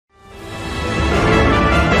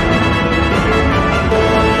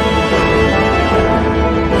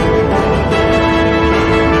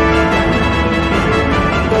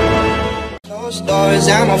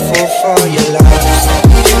I'm a fool for your love.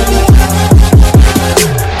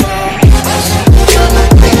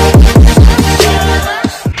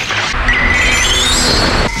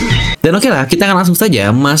 Dan oke lah, kita akan langsung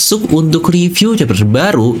saja masuk untuk review chapter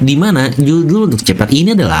terbaru, di mana judul untuk chapter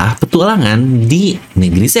ini adalah Petualangan di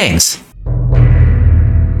Negeri Sens.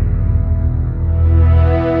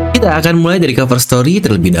 Kita akan mulai dari cover story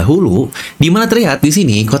terlebih dahulu, di mana terlihat di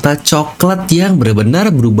sini kota coklat yang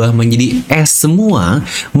benar-benar berubah menjadi es semua,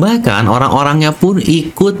 bahkan orang-orangnya pun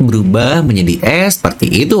ikut berubah menjadi es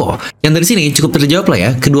seperti itu. Yang dari sini cukup terjawab lah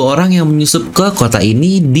ya, kedua orang yang menyusup ke kota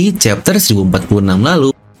ini di chapter 1046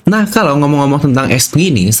 lalu. Nah, kalau ngomong-ngomong tentang es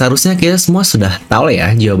begini, seharusnya kita semua sudah tahu lah ya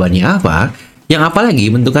jawabannya apa. Yang apalagi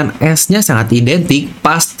bentukan esnya sangat identik,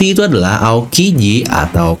 pasti itu adalah Aokiji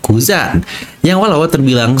atau Kuzan. Yang walau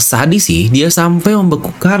terbilang sadis sih, dia sampai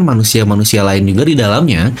membekukan manusia-manusia lain juga di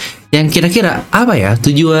dalamnya. Yang kira-kira apa ya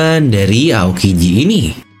tujuan dari Aokiji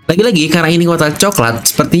ini? Lagi-lagi karena ini kota coklat,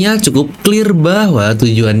 sepertinya cukup clear bahwa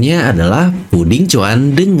tujuannya adalah puding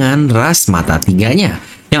cuan dengan ras mata tiganya.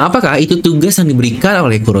 Yang apakah itu tugas yang diberikan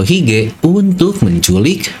oleh Kurohige untuk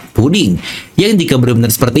menculik puding? Yang jika benar-benar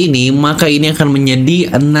seperti ini, maka ini akan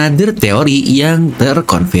menjadi another teori yang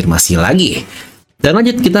terkonfirmasi lagi. Dan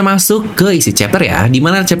lanjut kita masuk ke isi chapter ya,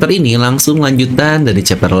 dimana chapter ini langsung lanjutan dari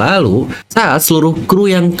chapter lalu saat seluruh kru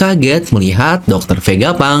yang kaget melihat Dr.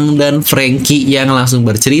 Vegapunk dan Franky yang langsung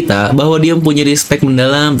bercerita bahwa dia mempunyai respect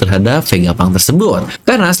mendalam terhadap Vegapunk tersebut.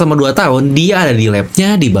 Karena selama 2 tahun dia ada di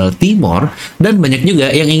labnya di Baltimore dan banyak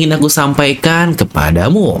juga yang ingin aku sampaikan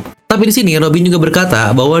kepadamu. Tapi di sini Robin juga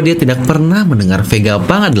berkata bahwa dia tidak pernah mendengar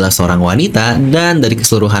Vegapunk adalah seorang wanita dan dari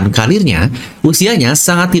keseluruhan karirnya, usianya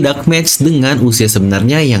sangat tidak match dengan usia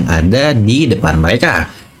sebenarnya yang ada di depan mereka.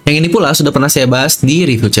 Yang ini pula sudah pernah saya bahas di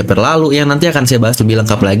review chapter lalu yang nanti akan saya bahas lebih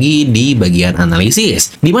lengkap lagi di bagian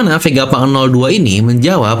analisis. Di mana Vegapunk 02 ini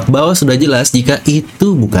menjawab bahwa sudah jelas jika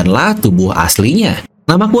itu bukanlah tubuh aslinya.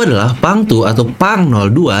 Namaku adalah Pangtu atau Pang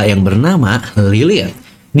 02 yang bernama Lilith.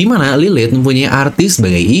 Di mana Lilith mempunyai arti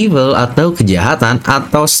sebagai evil atau kejahatan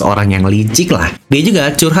atau seorang yang licik lah. Dia juga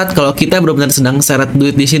curhat kalau kita benar-benar sedang seret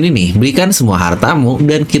duit di sini nih, berikan semua hartamu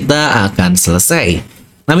dan kita akan selesai.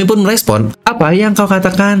 Nami pun merespon, apa yang kau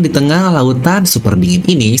katakan di tengah lautan super dingin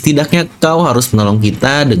ini, setidaknya kau harus menolong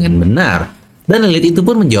kita dengan benar. Dan Lilith itu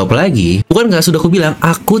pun menjawab lagi, bukankah sudah kubilang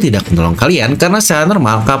aku tidak menolong kalian karena secara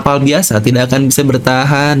normal kapal biasa tidak akan bisa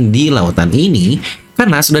bertahan di lautan ini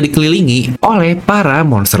karena sudah dikelilingi oleh para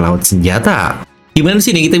monster laut senjata. Dimana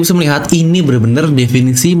sini kita bisa melihat ini benar-benar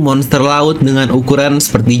definisi monster laut dengan ukuran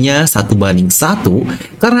sepertinya 1:1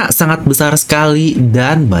 karena sangat besar sekali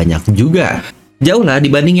dan banyak juga. Jauh lah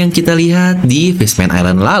dibanding yang kita lihat di Fishman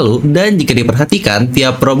Island lalu, dan jika diperhatikan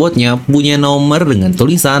tiap robotnya punya nomor dengan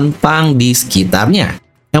tulisan Pang di sekitarnya.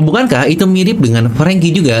 Yang bukankah itu mirip dengan Franky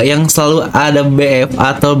juga yang selalu ada BF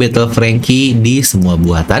atau Battle Franky di semua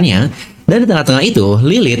buatannya. Dan di tengah-tengah itu,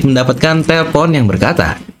 Lilith mendapatkan telepon yang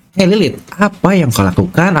berkata, "Hey Lilith, apa yang kau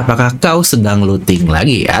lakukan? Apakah kau sedang looting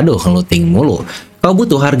lagi?" Aduh, looting mulu. Kau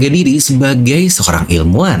butuh harga diri sebagai seorang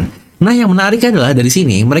ilmuwan. Nah, yang menarik adalah dari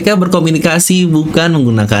sini, mereka berkomunikasi bukan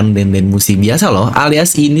menggunakan denden musi biasa loh,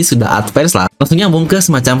 alias ini sudah advance lah. Langsung nyambung ke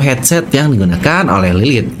semacam headset yang digunakan oleh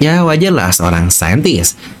Lilith. Ya, wajarlah seorang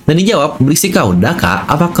saintis. Dan dijawab, "Berisik kau, Daka,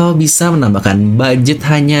 apa kau bisa menambahkan budget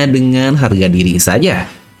hanya dengan harga diri saja?"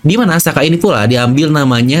 Di mana Saka ini pula diambil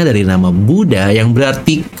namanya dari nama Buddha yang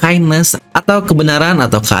berarti kindness atau kebenaran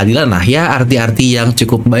atau keadilan lah ya, arti-arti yang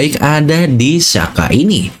cukup baik ada di Saka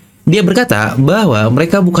ini. Dia berkata bahwa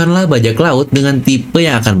mereka bukanlah bajak laut dengan tipe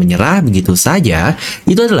yang akan menyerah begitu saja.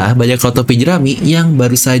 Itu adalah bajak laut topi jerami yang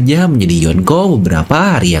baru saja menjadi Yonko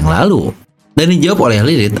beberapa hari yang lalu. Dan dijawab oleh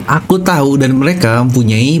Lilith, "Aku tahu dan mereka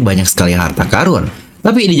mempunyai banyak sekali harta karun."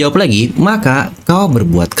 Tapi dijawab lagi, "Maka kau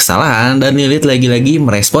berbuat kesalahan." Dan Lilith lagi-lagi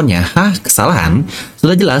meresponnya, "Hah, kesalahan?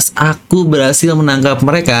 Sudah jelas aku berhasil menangkap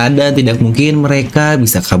mereka dan tidak mungkin mereka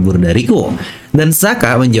bisa kabur dariku." Dan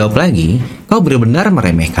Saka menjawab lagi, "Kau benar-benar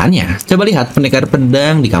meremehkannya. Coba lihat pendekar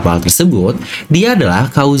pedang di kapal tersebut. Dia adalah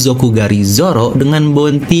Kauzokugari Zoro dengan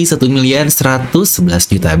bounty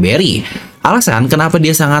 1.111.000.000 berry. Alasan kenapa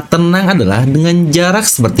dia sangat tenang adalah dengan jarak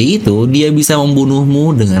seperti itu, dia bisa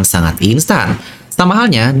membunuhmu dengan sangat instan. Sama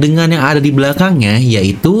halnya dengan yang ada di belakangnya,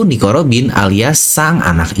 yaitu Nico Robin alias sang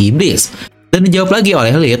anak iblis." Dan dijawab lagi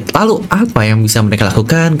oleh Lilith, lalu apa yang bisa mereka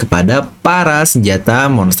lakukan kepada para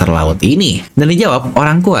senjata monster laut ini? Dan dijawab,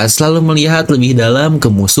 orang kuat selalu melihat lebih dalam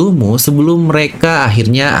ke musuhmu sebelum mereka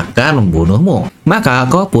akhirnya akan membunuhmu. Maka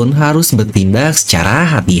kau pun harus bertindak secara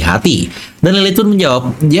hati-hati. Dan Lilith pun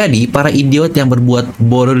menjawab, jadi para idiot yang berbuat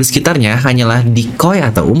bodoh di sekitarnya hanyalah decoy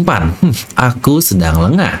atau umpan. Aku sedang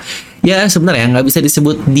lengah. Ya sebenarnya nggak bisa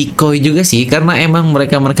disebut decoy juga sih, karena emang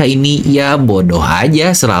mereka-mereka ini ya bodoh aja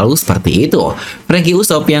selalu seperti itu. Frankie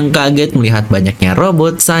Usopp yang kaget melihat banyaknya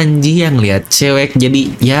robot, Sanji yang lihat cewek, jadi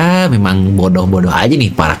ya memang bodoh-bodoh aja nih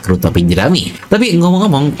para kru topi jerami. Tapi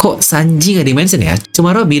ngomong-ngomong, kok Sanji nggak dimention ya?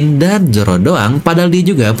 Cuma Robin dan Zoro doang, padahal dia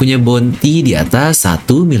juga punya bounty di atas 1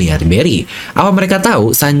 miliar berry. Apa mereka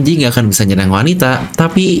tahu Sanji nggak akan bisa nyerang wanita?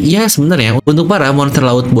 Tapi ya sebenarnya untuk para monster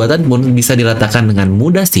laut buatan pun bisa diletakkan dengan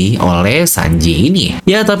mudah sih oleh Sanji ini.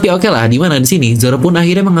 Ya tapi oke lah, dimana di sini Zoro pun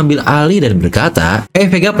akhirnya mengambil alih dan berkata,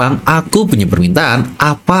 Vegapunk, aku punya permintaan.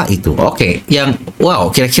 Apa itu? Oke, yang wow,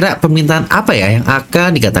 kira-kira permintaan apa ya yang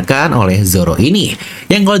akan dikatakan oleh Zoro ini?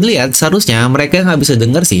 Yang kalau dilihat seharusnya mereka nggak bisa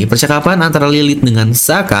dengar sih percakapan antara Lilith dengan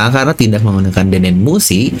Saka karena tidak menggunakan denen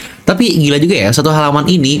musi. Tapi gila juga ya, satu halaman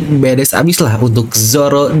ini beres abis lah untuk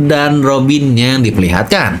Zoro dan Robin yang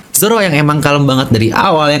diperlihatkan. Zoro yang emang kalem banget dari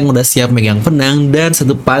awal, yang udah siap megang pedang, dan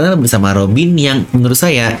satu panel bersama Robin yang menurut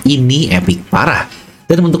saya ini epic parah.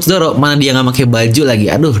 Dan untuk Zoro, mana dia nggak pakai baju lagi,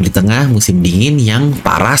 aduh, di tengah musim dingin yang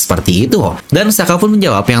parah seperti itu. Dan Saka pun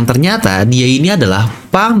menjawab yang ternyata dia ini adalah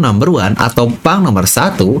Punk number 1 atau Punk nomor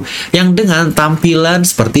 1 yang dengan tampilan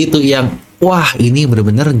seperti itu yang wah, ini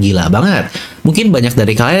bener-bener gila banget. Mungkin banyak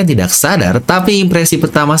dari kalian tidak sadar, tapi impresi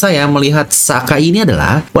pertama saya melihat Saka ini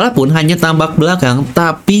adalah, walaupun hanya tampak belakang,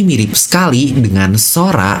 tapi mirip sekali dengan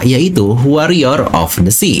Sora, yaitu Warrior of the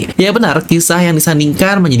Sea. Ya benar, kisah yang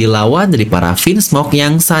disandingkan menjadi lawan dari para Vinsmoke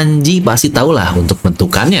yang Sanji pasti tahulah untuk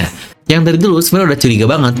bentukannya. Yang dari dulu sebenarnya udah curiga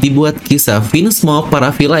banget dibuat kisah Vinsmoke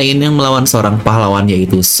para villain yang melawan seorang pahlawan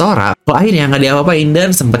yaitu Sora. Kalau akhirnya nggak diapa-apain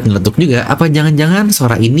dan sempat nyeletuk juga, apa jangan-jangan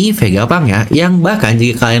Sora ini Vegapunk ya? Yang bahkan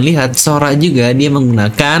jika kalian lihat Sora juga dia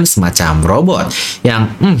menggunakan semacam robot.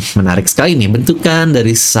 Yang menarik sekali nih, bentukan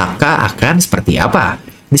dari Saka akan seperti apa?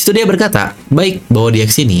 Di situ dia berkata, baik, bawa dia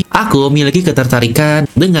ke sini. Aku memiliki ketertarikan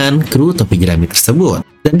dengan kru topi jerami tersebut.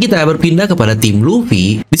 Dan kita berpindah kepada tim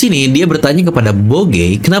Luffy. Di sini dia bertanya kepada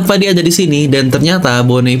Bogey kenapa dia ada di sini, dan ternyata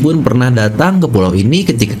Bonney pun pernah datang ke pulau ini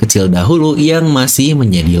ketika kecil dahulu yang masih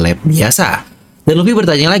menjadi lab biasa. Dan Luffy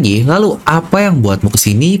bertanya lagi, lalu apa yang buatmu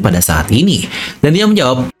kesini pada saat ini? Dan dia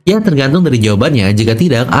menjawab, ya tergantung dari jawabannya, jika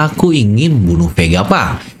tidak aku ingin bunuh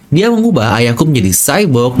Vegapunk. Dia mengubah ayahku menjadi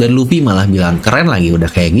cyborg, dan Luffy malah bilang keren lagi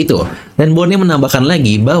udah kayak gitu. Dan Bonney menambahkan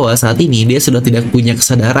lagi bahwa saat ini dia sudah tidak punya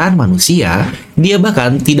kesadaran manusia, dia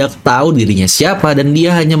bahkan tidak tahu dirinya siapa, dan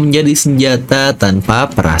dia hanya menjadi senjata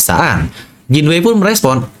tanpa perasaan. Jinwei pun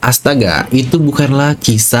merespon, astaga, itu bukanlah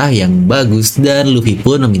kisah yang bagus, dan Luffy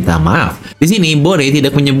pun meminta maaf. Di sini Bonney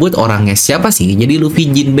tidak menyebut orangnya siapa sih, jadi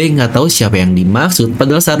Luffy Jinbei nggak tahu siapa yang dimaksud,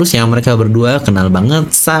 padahal seharusnya mereka berdua kenal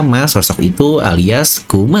banget sama sosok itu alias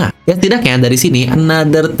Kuma. Ya tidaknya dari sini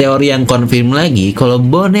another teori yang confirm lagi kalau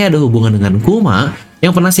Bonney ada hubungan dengan Kuma,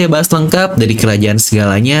 yang pernah saya bahas lengkap dari kerajaan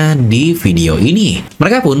segalanya di video ini.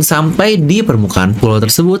 Mereka pun sampai di permukaan pulau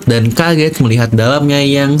tersebut dan kaget melihat dalamnya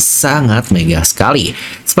yang sangat megah sekali.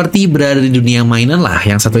 Seperti berada di dunia mainan lah.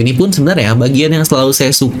 Yang satu ini pun sebenarnya bagian yang selalu saya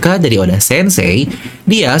suka dari Oda Sensei.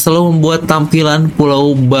 Dia selalu membuat tampilan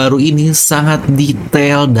pulau baru ini sangat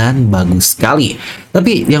detail dan bagus sekali.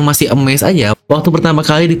 Tapi yang masih amazed aja, waktu pertama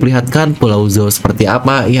kali diperlihatkan Pulau Zou seperti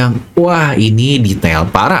apa yang, wah ini detail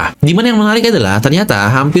parah. Dimana yang menarik adalah ternyata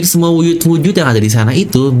hampir semua wujud-wujud yang ada di sana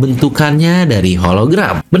itu bentukannya dari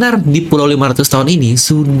hologram. Benar, di Pulau 500 tahun ini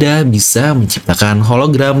sudah bisa menciptakan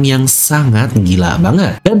hologram yang sangat gila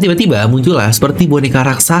banget. Dan tiba-tiba muncullah seperti boneka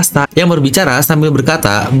raksasa yang berbicara sambil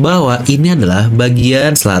berkata bahwa ini adalah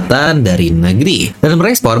bagian selatan dari negeri. Dan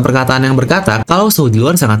merespon perkataan yang berkata kalau suhu di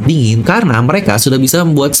luar sangat dingin karena mereka sudah bisa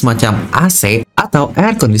membuat semacam AC atau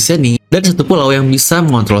air conditioning dan satu pulau yang bisa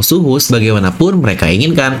mengontrol suhu sebagaimanapun mereka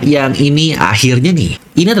inginkan. Yang ini akhirnya nih,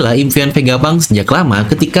 ini adalah impian Vegapunk sejak lama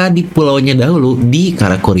ketika di pulaunya dahulu di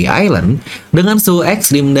Karakuri Island dengan suhu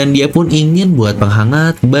ekstrim, dan dia pun ingin buat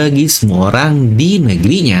penghangat bagi semua orang di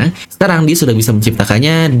negerinya. Sekarang dia sudah bisa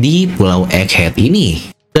menciptakannya di Pulau Egghead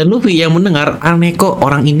ini. Dan Luffy yang mendengar, aneh kok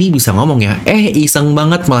orang ini bisa ngomong ya. Iseng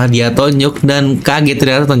banget malah dia tonjok dan kaget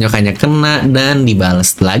ternyata tonjokannya kena dan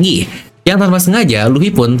dibales lagi. Yang tanpa sengaja, Luffy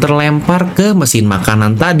pun terlempar ke mesin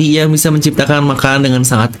makanan tadi yang bisa menciptakan makanan dengan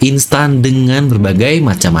sangat instan dengan berbagai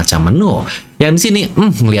macam-macam menu. Yang di sini,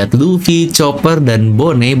 melihat Luffy, Chopper, dan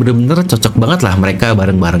Bonney bener-bener cocok banget lah mereka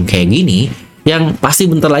bareng-bareng kayak gini. Yang pasti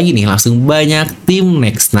bentar lagi nih langsung banyak tim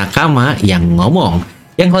next Nakama yang ngomong.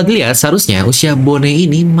 Yang kalau dilihat seharusnya usia Bonney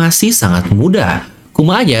ini masih sangat muda.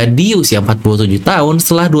 Kuma aja di usia 47 tahun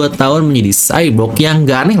setelah 2 tahun menjadi cyborg, yang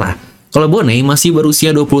gak aneh lah. Kalau Bonney masih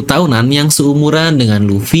berusia 20 tahunan yang seumuran dengan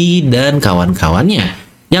Luffy dan kawan-kawannya.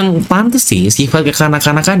 Yang pantas sih sifat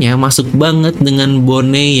kekanak-kanakannya masuk banget dengan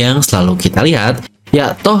Bonney yang selalu kita lihat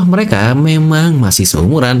Ya, toh mereka memang masih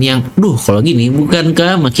seumuran yang, kalau gini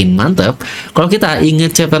bukankah makin mantap kalau kita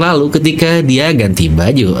inget chapter lalu ketika dia ganti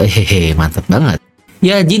baju. Hehehe, mantap banget.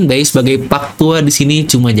 Ya, Jinbei sebagai pak tua di sini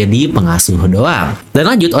cuma jadi pengasuh doang. Dan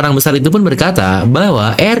lanjut, orang besar itu pun berkata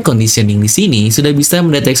bahwa air conditioning di sini sudah bisa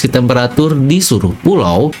mendeteksi temperatur di seluruh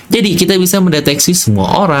pulau. Jadi kita bisa mendeteksi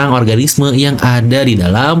semua orang, organisme yang ada di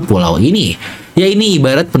dalam pulau ini. Ya, ini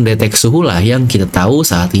ibarat pendeteksi suhu lah yang kita tahu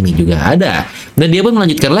saat ini juga ada. Dan dia pun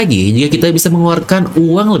melanjutkan lagi, jika kita bisa mengeluarkan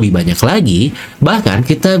uang lebih banyak lagi, bahkan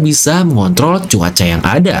kita bisa mengontrol cuaca yang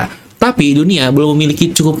ada. Tapi dunia belum memiliki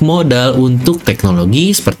cukup modal untuk teknologi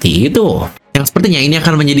seperti itu. Yang sepertinya ini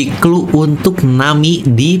akan menjadi clue untuk Nami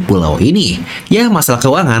di pulau ini. Ya, masalah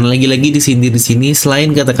keuangan lagi-lagi disindir di sini selain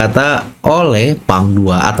kata-kata oleh Pang 2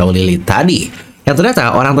 atau Lilith tadi. Yang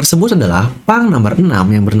ternyata orang tersebut adalah Pang nomor 6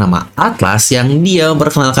 yang bernama Atlas, yang dia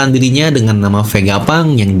memperkenalkan dirinya dengan nama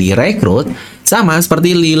Vegapunk yang direkrut, sama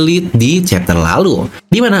seperti Lilith di chapter lalu.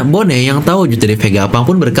 Dimana BONNEY yang tahu wujud dari Vegapunk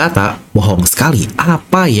pun berkata, bohong sekali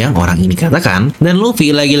apa yang orang ini katakan. Dan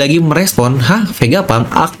Luffy lagi-lagi merespon, hah Vegapunk,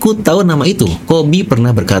 aku tahu nama itu. Koby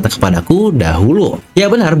pernah berkata kepadaku dahulu. Ya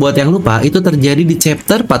benar, buat yang lupa, itu terjadi di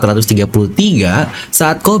chapter 433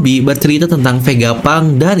 saat Koby bercerita tentang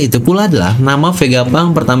Vegapunk, dan itu pula adalah nama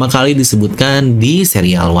Vegapunk pertama kali disebutkan di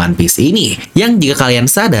serial One Piece ini. Yang jika kalian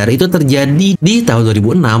sadar, itu terjadi di tahun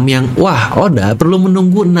 2006 yang, wah, Oda perlu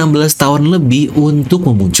menunggu 16 tahun lebih untuk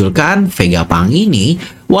memunculkan Vegapunk ini,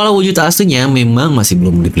 walau wujud aslinya memang masih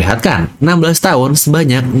belum diperlihatkan. 16 tahun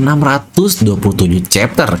sebanyak 627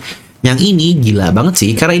 chapter. Yang ini gila banget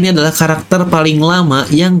sih, karena ini adalah karakter paling lama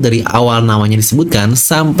yang dari awal namanya disebutkan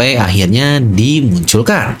sampai akhirnya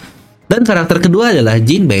dimunculkan. Dan karakter kedua adalah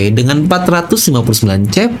Jinbei dengan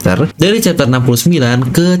 459 chapter dari chapter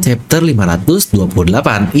 69 ke chapter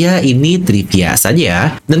 528. Ya, ini trivia saja ya.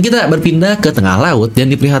 Dan kita berpindah ke tengah laut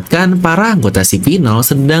dan diperlihatkan para anggota CP0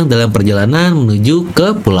 sedang dalam perjalanan menuju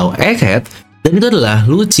ke Pulau Egghead. Dan itu adalah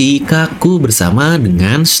Lucci, Kaku bersama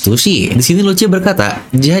dengan Stussy. Di sini Lucci berkata,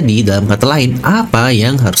 jadi dalam kata lain, apa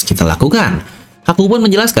yang harus kita lakukan? Aku pun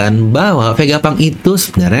menjelaskan bahwa Vegapunk itu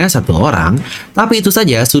sebenarnya satu orang, tapi itu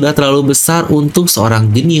saja sudah terlalu besar untuk seorang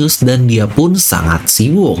jenius dan dia pun sangat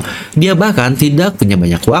sibuk. Dia bahkan tidak punya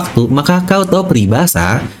banyak waktu, maka kau tahu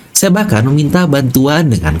peribahasa, saya bahkan meminta bantuan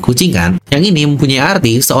dengan kucing kan? Yang ini mempunyai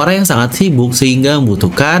arti seorang yang sangat sibuk sehingga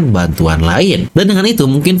membutuhkan bantuan lain. Dan dengan itu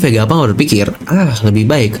mungkin Vegapunk berpikir, lebih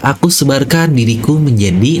baik aku sebarkan diriku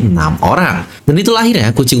menjadi 6 orang. Dan itulah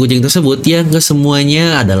akhirnya kucing-kucing tersebut yang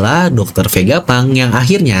kesemuanya adalah Dokter Vegapunk, yang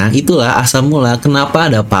akhirnya itulah asal mula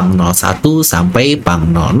kenapa ada Pang 01 sampai Pang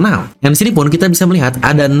 06. Dan di sini pun kita bisa melihat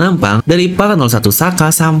ada 6 Pang, dari Pang 01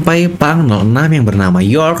 Saka sampai Pang 06 yang bernama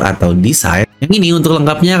York atau Desire. Yang ini untuk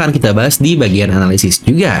lengkapnya akan kita bahas di bagian analisis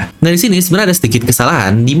juga. Nah, di sini sebenarnya ada sedikit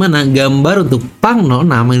kesalahan di mana gambar untuk Pang 06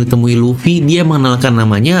 yang ditemui Luffy dia mengenalkan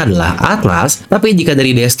namanya adalah Atlas, tapi jika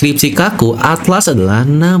dari deskripsi Kaku, Atlas adalah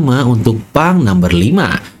nama untuk Pang nomor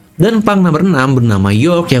 5. Dan Pang nomor 6 bernama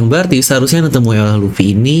York, yang berarti seharusnya ditemui oleh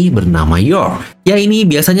Luffy ini bernama York. Ya, ini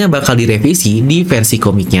biasanya bakal direvisi di versi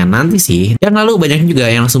komiknya nanti sih. Yang lalu banyak juga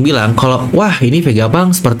yang langsung bilang kalau wah ini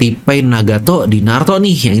Vegapunk seperti Pain Nagato di Naruto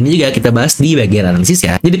nih. Yang ini juga kita bahas di bagian analisis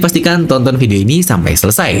ya. Jadi pastikan tonton video ini sampai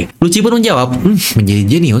selesai. Lucci pun menjawab, menjadi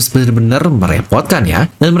jenius benar-benar merepotkan ya.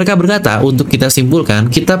 Dan mereka berkata untuk kita simpulkan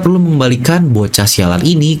kita perlu mengembalikan bocah sialan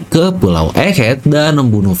ini ke Pulau Egghead dan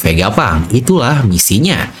membunuh Vegapunk. Itulah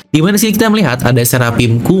misinya. Dimana sini kita melihat ada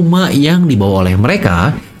Serapim Kuma yang dibawa oleh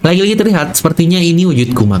mereka. Lagi-lagi terlihat sepertinya ini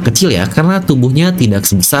wujud Kuma kecil ya, karena tubuhnya tidak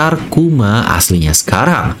sebesar Kuma aslinya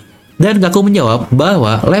sekarang. Dan Kaku menjawab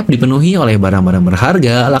bahwa lab dipenuhi oleh barang-barang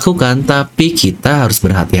berharga, lakukan, tapi kita harus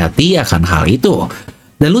berhati-hati akan hal itu.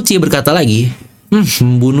 Dan Lucci berkata lagi,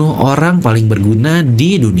 membunuh orang paling berguna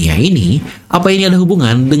di dunia ini, apa ini ada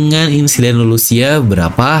hubungan dengan insiden Lulusia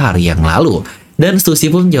beberapa hari yang lalu? Dan Stussy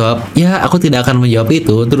pun menjawab, ya aku tidak akan menjawab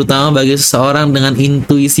itu, terutama bagi seseorang dengan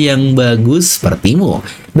intuisi yang bagus sepertimu.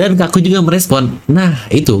 Dan Kaku juga merespon, nah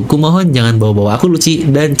itu, kumohon jangan bawa-bawa aku Lucci,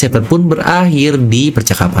 dan chapter pun berakhir di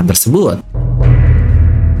percakapan tersebut.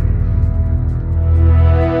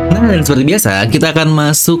 Nah, dan seperti biasa, kita akan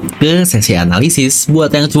masuk ke sesi analisis.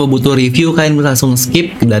 Buat yang cuma butuh review, kalian bisa langsung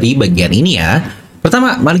skip dari bagian ini ya.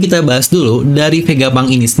 Pertama, mari kita bahas dulu dari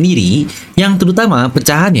Vegapunk ini sendiri, yang terutama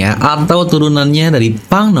pecahannya atau turunannya dari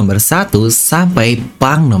Pang nomor 1 sampai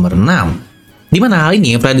Pang nomor 6. Dimana hal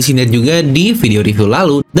ini pernah disindir juga di video review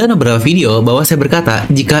lalu dan beberapa video bahwa saya berkata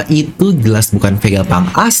jika itu jelas bukan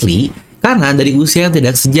Vegapunk asli, karena dari usia yang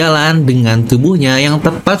tidak sejalan dengan tubuhnya yang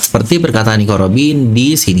tepat seperti perkataan Nico Robin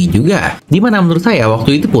di sini juga. Dimana menurut saya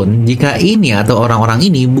waktu itu pun jika ini atau orang-orang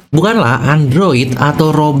ini bukanlah android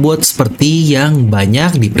atau robot seperti yang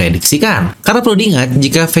banyak diprediksikan. Karena perlu diingat,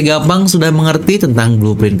 jika Vegapunk sudah mengerti tentang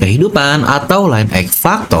blueprint kehidupan atau line X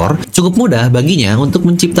faktor, cukup mudah baginya untuk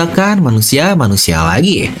menciptakan manusia-manusia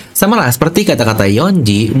lagi. Sama lah seperti kata-kata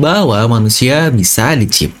Yonji bahwa manusia bisa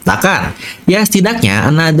diciptakan. Ya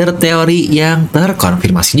setidaknya another teori yang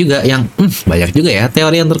terkonfirmasi juga, yang banyak juga ya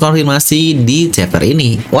teori yang terkonfirmasi di chapter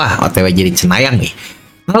ini. Wah, OTW jadi cenayang nih.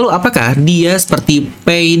 Lalu apakah dia seperti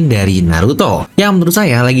Pain dari Naruto? Yang menurut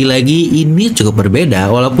saya lagi-lagi ini cukup berbeda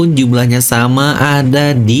walaupun jumlahnya sama,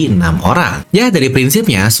 ada di 6 orang. Ya dari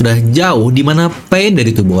prinsipnya sudah jauh, dimana Pain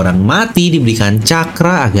dari tubuh orang mati diberikan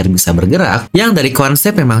cakra agar bisa bergerak. Yang dari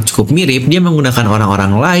konsep memang cukup mirip, dia menggunakan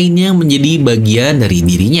orang-orang lain yang menjadi bagian dari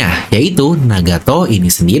dirinya, yaitu Nagato ini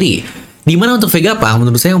sendiri. Dimana untuk Vegapunk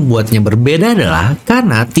menurut saya membuatnya berbeda adalah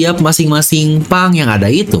karena tiap masing-masing punk yang ada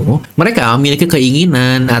itu, mereka memiliki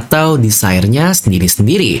keinginan atau desire-nya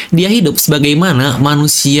sendiri-sendiri. Dia hidup sebagaimana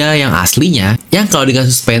manusia yang aslinya, yang kalau di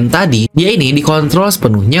kasus Pain tadi, dia ini dikontrol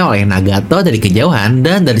sepenuhnya oleh Nagato dari kejauhan,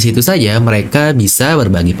 dan dari situ saja mereka bisa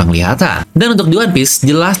berbagi penglihatan. Dan untuk di One Piece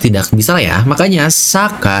jelas tidak bisa lah ya, makanya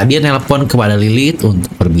Saka dia nelpon kepada Lilith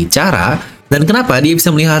untuk berbicara. Dan kenapa dia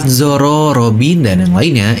bisa melihat Zoro, Robin, dan yang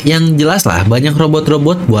lainnya? Yang jelas lah banyak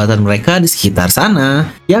robot-robot buatan mereka di sekitar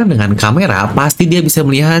sana. Yang dengan kamera pasti dia bisa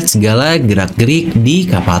melihat segala gerak-gerik di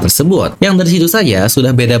kapal tersebut. Yang dari situ saja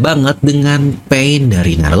sudah beda banget dengan Pain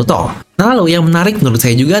dari Naruto. Lalu yang menarik menurut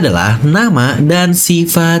saya juga adalah nama dan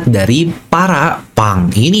sifat dari para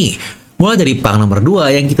punk ini. Mulai dari punk nomor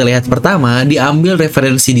 2 yang kita lihat pertama, diambil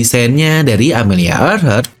referensi desainnya dari Amelia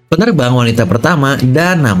Earhart, penerbang wanita pertama,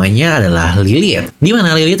 dan namanya adalah Lilith. Di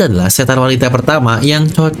mana Lilith adalah setan wanita pertama yang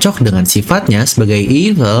cocok dengan sifatnya sebagai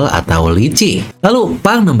evil atau licik. Lalu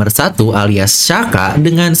punk nomor 1 alias Shaka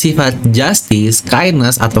dengan sifat justice,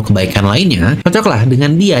 kindness, atau kebaikan lainnya, cocoklah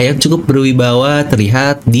dengan dia yang cukup berwibawa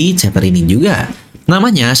terlihat di chapter ini juga.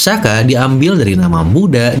 Namanya Shaka diambil dari nama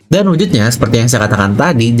Buddha, dan wujudnya seperti yang saya katakan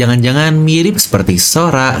tadi, jangan-jangan mirip seperti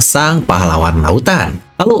Sora, sang pahlawan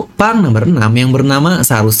lautan. Lalu punk nomor 6 yang bernama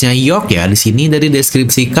seharusnya York ya, di sini dari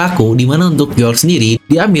deskripsi Kaku, di mana untuk York sendiri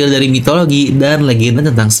diambil dari mitologi dan legenda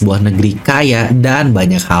tentang sebuah negeri kaya dan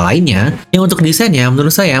banyak hal lainnya. Yang untuk desainnya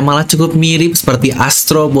menurut saya malah cukup mirip seperti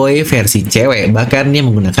Astro Boy versi cewek, bahkan dia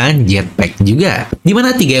menggunakan jetpack juga. Di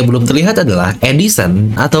mana 3 yang belum terlihat adalah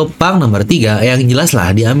Edison atau punk nomor 3 yang jelas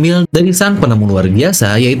lah diambil dari sang penemu luar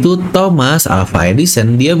biasa, yaitu Thomas Alva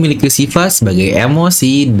Edison. Dia memiliki sifat sebagai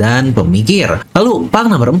emosi dan pemikir. Lalu punk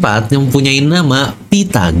nomor 4 yang mempunyai nama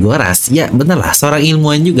Pythagoras. Ya benar lah, seorang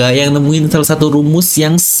ilmuwan juga yang nemuin salah satu rumus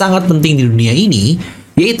yang sangat penting di dunia ini,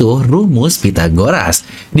 yaitu rumus Pythagoras.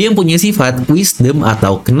 Dia mempunyai sifat wisdom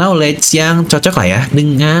atau knowledge yang cocok lah ya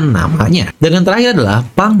dengan namanya. Dan yang terakhir adalah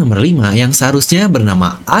punk nomor 5 yang seharusnya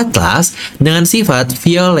bernama Atlas dengan sifat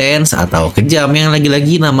violence atau kejam, yang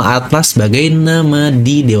lagi-lagi nama Atlas sebagai nama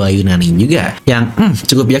di Dewa Yunani juga. Yang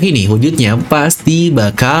cukup yakin nih wujudnya pasti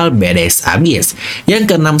bakal badass abis.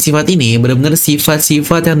 Yang keenam sifat ini benar-benar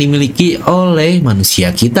sifat-sifat yang dimiliki oleh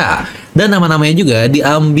manusia kita. Dan nama-namanya juga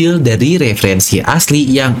diambil dari referensi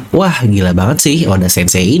asli yang wah gila banget sih Oda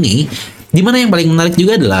Sensei ini. Dimana yang paling menarik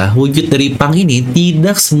juga adalah wujud dari punk ini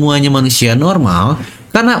tidak semuanya manusia normal.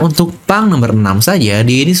 Karena untuk punk nomor 6 saja,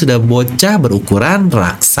 dia ini sudah bocah berukuran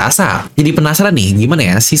raksasa. Jadi penasaran nih gimana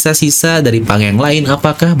ya sisa-sisa dari punk yang lain,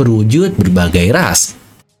 apakah berwujud berbagai ras.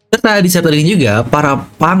 Serta di chapter ini juga, para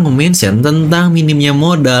punk mention tentang minimnya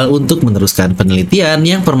modal untuk meneruskan penelitian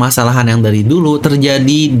yang permasalahan yang dari dulu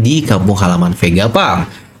terjadi di kampung halaman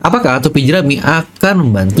Vegapunk. Apakah topi jerami akan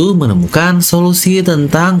membantu menemukan solusi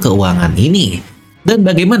tentang keuangan ini? Dan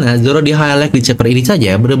bagaimana Zoro di highlight di chapter ini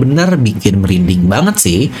saja benar-benar bikin merinding banget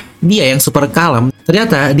sih. Dia yang super kalem,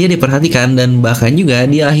 ternyata dia diperhatikan dan bahkan juga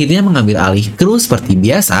dia akhirnya mengambil alih kru seperti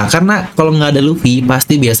biasa. Karena kalau nggak ada Luffy,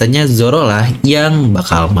 pasti biasanya Zoro lah yang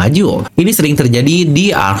bakal maju. Ini sering terjadi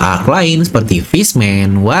di arc-arc lain seperti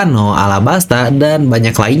Fishman, Wano, Alabasta, dan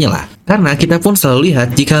banyak lainnya lah. Karena kita pun selalu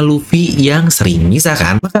lihat jika Luffy yang sering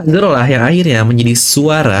misalkan, maka Zoro lah yang akhirnya menjadi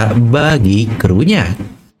suara bagi krunya.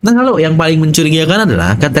 Nah, lalu yang paling mencurigakan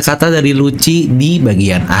adalah kata-kata dari Lucci di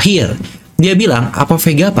bagian akhir. Dia bilang, apa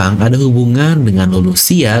Vegapunk ada hubungan dengan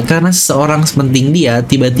Lulusia karena seseorang sepenting dia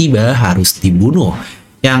tiba-tiba harus dibunuh.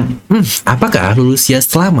 Yang, apakah Lulusia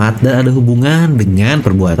selamat dan ada hubungan dengan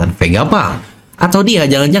perbuatan Vegapunk? Atau dia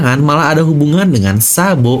jangan-jangan malah ada hubungan dengan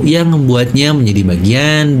Sabo yang membuatnya menjadi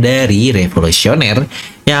bagian dari revolusioner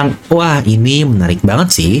yang wah ini menarik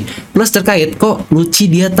banget sih. Plus terkait kok Lucci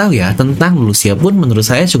dia tahu ya tentang Lulusia pun menurut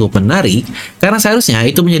saya cukup menarik, karena seharusnya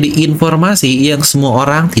itu menjadi informasi yang semua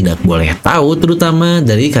orang tidak boleh tahu, terutama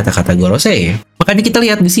dari kata-kata Gorosei. Makanya kita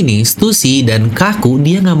lihat di sini, Stussy dan Kaku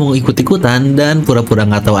dia nggak mau ikut-ikutan dan pura-pura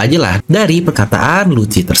nggak tahu aja lah dari perkataan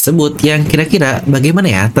Lucci tersebut. Yang kira-kira bagaimana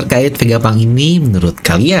ya terkait Vegapunk ini menurut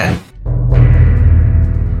kalian?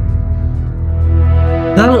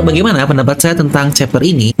 Lalu bagaimana pendapat saya tentang chapter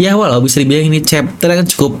ini? Ya walau bisa dibilang ini chapter yang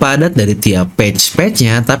cukup padat dari tiap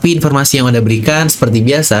page-page-nya, tapi informasi yang Anda berikan seperti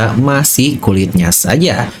biasa masih kulitnya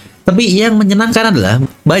saja. Tapi yang menyenangkan adalah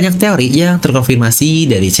banyak teori yang terkonfirmasi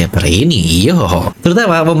dari chapter ini. Yo,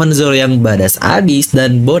 terutama momen Zoro yang badass abis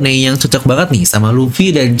dan Bonney yang cocok banget nih sama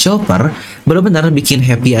Luffy dan Chopper, benar-benar bikin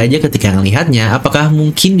happy aja ketika ngelihatnya. Apakah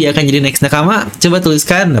mungkin dia akan jadi next Nakama? Coba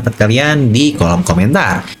tuliskan pendapat kalian di kolom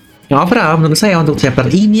komentar. Yang overall menurut saya untuk chapter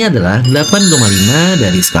ini adalah 8,5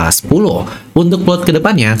 dari skala 10. Untuk plot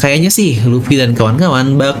kedepannya kayaknya sih Luffy dan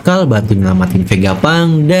kawan-kawan bakal bantu nyelamatin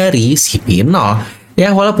Vegapunk dari CP0.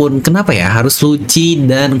 Ya walaupun kenapa ya harus Lucci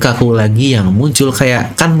dan Kaku lagi yang muncul,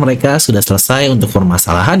 kayak kan mereka sudah selesai untuk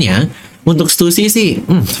permasalahannya. Untuk Stussy sih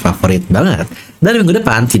favorit banget. Dan minggu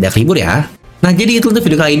depan tidak libur ya. Nah, jadi itu untuk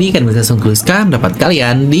video kali ini. Kalian bisa langsung tuliskan pendapat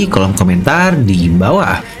kalian di kolom komentar di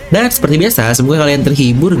bawah. Dan seperti biasa, semoga kalian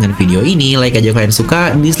terhibur dengan video ini. Like aja kalau kalian suka,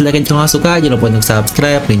 dislike aja kalau nggak suka. Jangan lupa untuk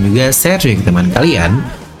subscribe dan juga share ke teman kalian.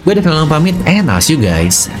 Gue Devil pamit, and I'll see you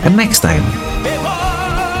guys next time.